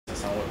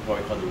sound, what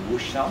we call the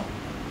whoosh sound.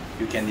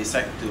 You can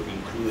decide to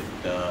include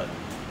the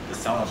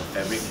sound of the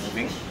fabric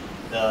moving.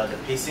 The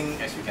pacing,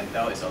 as you can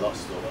tell, is a lot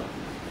slower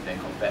than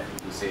compared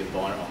to, say,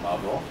 Born or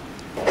Marble.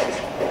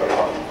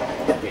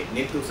 Okay,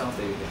 name 2 sounds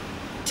that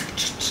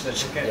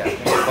you can. Yeah,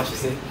 what you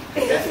say?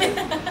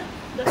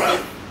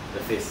 The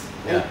face.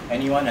 Yeah.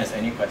 Anyone has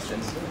any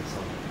questions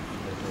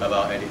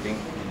about anything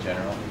in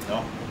general?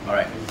 No?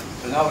 Alright.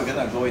 So now we're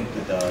gonna go into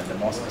the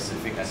more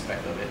specific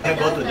aspect of it. You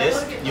go to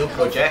this new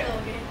project.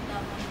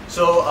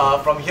 So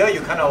from here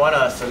you kinda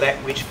wanna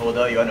select which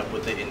folder you wanna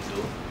put it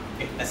into.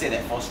 Okay, let's say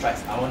that 4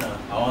 strikes. I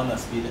wanna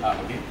speed it up,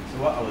 okay?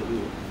 So what I will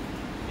do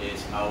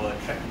is I will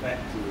track back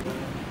to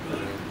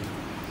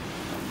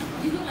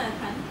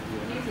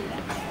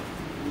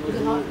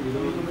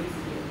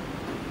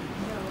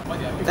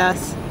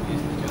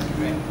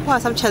What are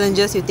some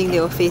challenges you think they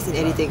will face in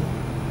editing?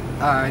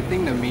 I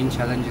think the main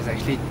challenge is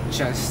actually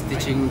just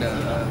stitching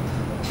the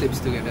clips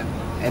together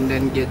and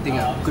then getting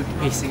a good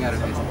pacing out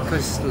of it.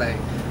 Because like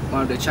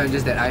one of the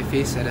challenges that I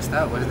faced at the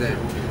start was that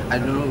I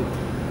don't know,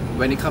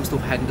 when it comes to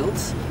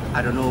handles,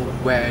 I don't know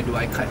where do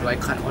I cut. Do I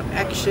cut on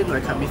action? Do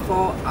I cut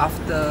before,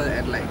 after?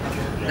 And like,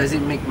 does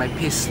it make my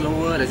pace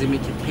slower? Does it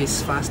make it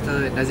pace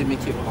faster? Does it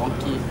make it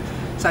wonky?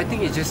 So I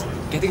think it's just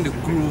getting the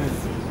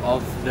groove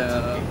of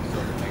the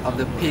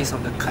pace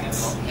of the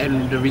cuts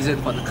and the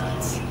reason for the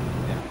cuts.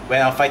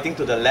 when I'm fighting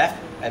to the left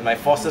and my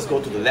forces go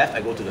to the left,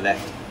 I go to the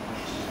left.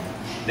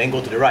 Then go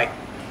to the right.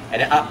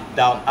 And then up,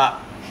 down,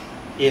 up,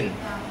 in.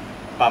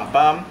 Bam,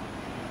 bam.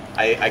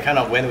 I kind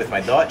of went with my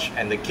dodge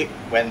and the kick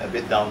went a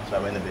bit down, so I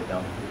went a bit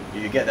down. Do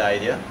you get the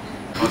idea?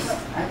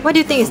 What do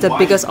you think is the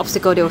biggest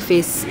obstacle they'll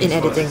face in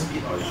editing?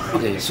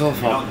 Okay, so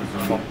for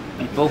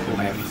people who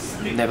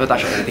have never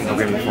touched an editing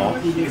program before,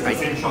 I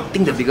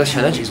think the biggest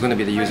challenge is going to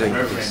be the user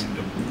interface.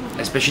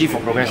 Especially for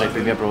programs like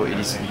Premiere Pro, it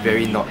is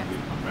very not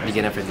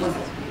beginner friendly.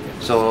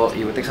 So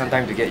it will take some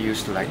time to get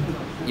used to, like,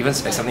 even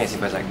something as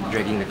simple as like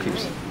dragging the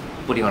clips,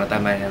 putting on a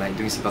timeline and like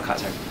doing simple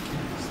cuts. Right?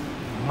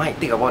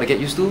 Might take a while to get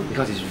used to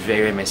because it's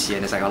very messy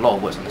and there's like a lot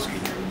of words on the screen.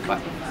 But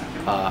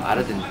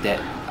other than that,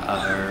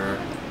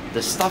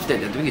 the stuff that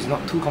they're doing is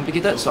not too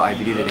complicated, so I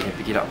believe that they can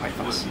pick it up quite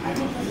fast.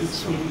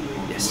 So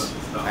yes,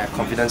 I have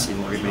confidence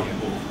in everybody.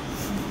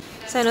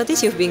 So I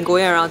noticed you've been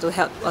going around to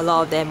help a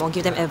lot of them or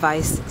give them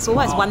advice. So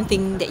what is one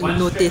thing that you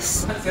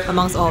notice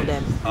amongst all of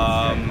them?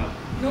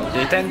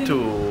 They tend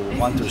to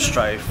want to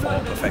strive for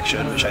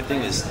perfection, which I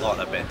think is not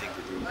a bad thing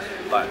to do.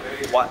 But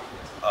what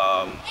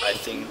I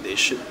think they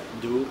should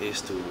do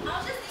is to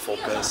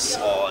focus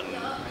on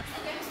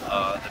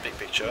the big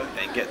picture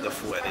and get the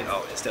full edit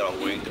out instead of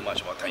worrying too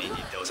much about tiny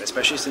details,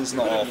 especially since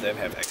not all of them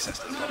have access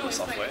to proper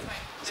software.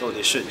 So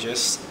they should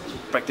just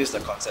practice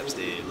the concepts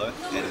they learn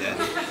and then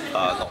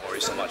not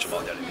worry so much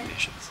about their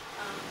limitations.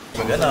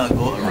 We're gonna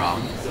go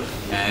around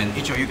and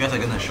each of you guys are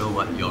gonna show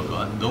what you're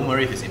got. Don't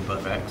worry if it's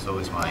imperfect, so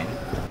is mine.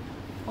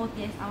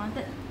 OTS, I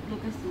wanted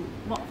Lucas to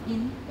walk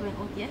in to an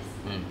OTS,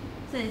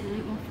 so it's a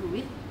little more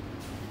fluid.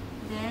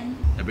 Then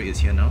the brick is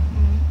here now.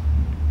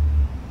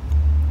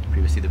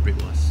 Previously the brick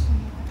was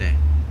there.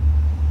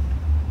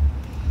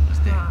 Was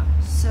there.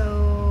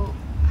 So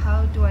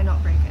how do I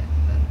not break it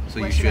then? So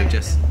you should have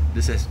just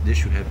this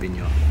should have been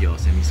your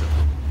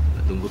semicircle,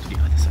 but don't go to the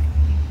other side.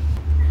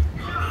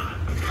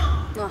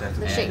 oh,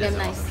 the shake them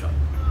nice.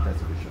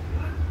 That's a good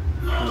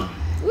shot.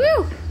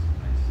 Woo!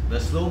 The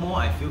slow-mo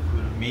I feel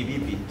could maybe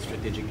be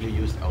strategically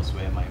used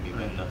elsewhere, might be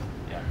better.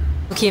 Yeah.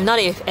 Okay, now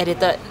that you've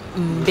edited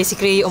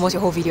basically almost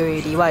your whole video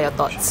already, what are your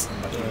thoughts?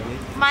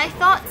 My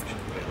thoughts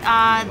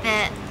are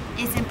that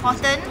it's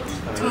important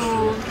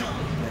to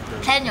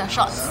plan your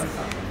shots,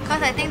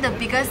 because I think the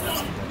biggest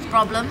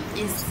problem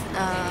is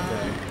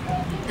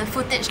the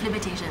footage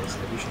limitations.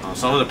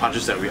 Some of the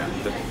punches that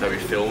we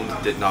filmed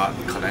did not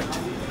connect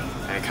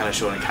and kind of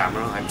showed on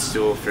camera. I'm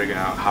still figuring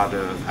out how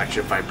to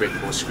actually vibrate the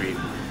whole screen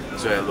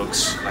so it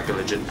looks like a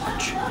legit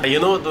punch. You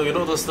know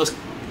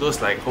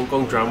those like Hong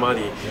Kong drama,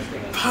 the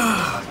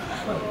pa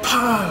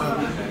pa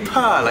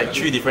pa, like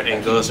 3 different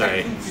angles,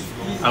 right?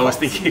 I was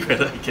thinking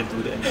whether I can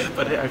do that,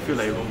 but then I feel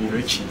like it will be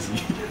very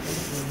cheesy.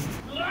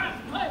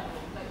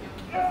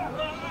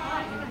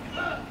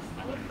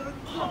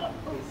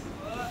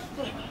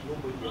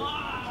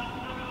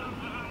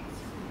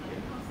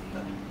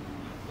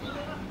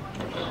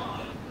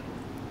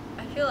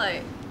 I feel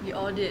like we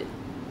all did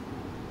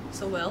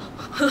so well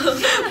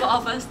for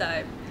our first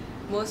time.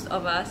 Most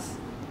of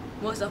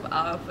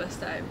our first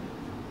time.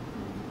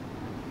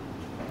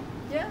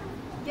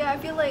 Yeah, I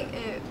feel like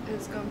it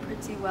was going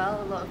pretty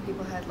well. A lot of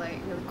people had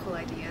like really cool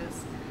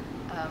ideas.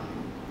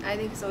 I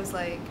think it's always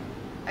like,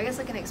 I guess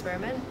like an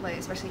experiment, like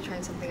especially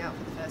trying something out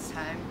for the first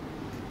time,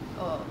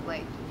 or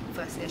like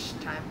first-ish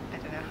time. I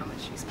don't know how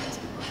much experience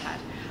people have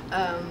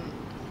had.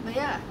 But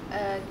yeah,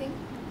 I think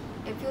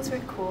it feels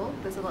very cool.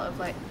 There's a lot of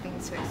like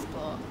things to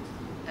explore,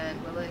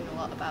 and we're learning a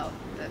lot about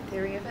the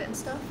theory of it and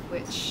stuff,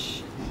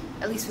 which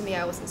at least for me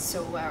I wasn't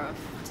so aware of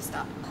to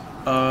start.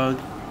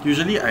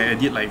 usually I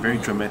edit like very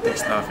dramatic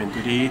stuff, and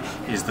today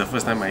is the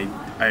first time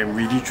I'm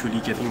really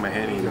truly getting my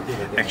hand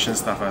in action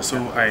stuff. So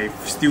I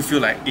still feel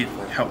like it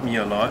helped me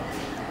a lot.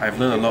 I've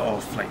learned a lot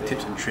of like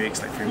tips and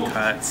tricks, like frame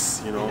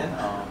cuts, you know,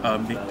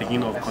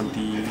 taking note of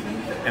Conti,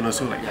 and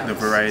also like the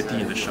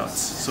variety in the shots.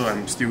 So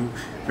I'm still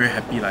very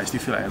happy. Like, I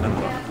still feel like I learned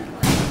a lot.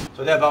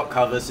 So that about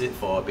covers it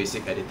for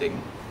basic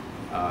editing.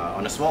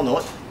 On a small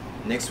note,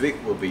 next week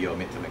will be your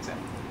midterm exam.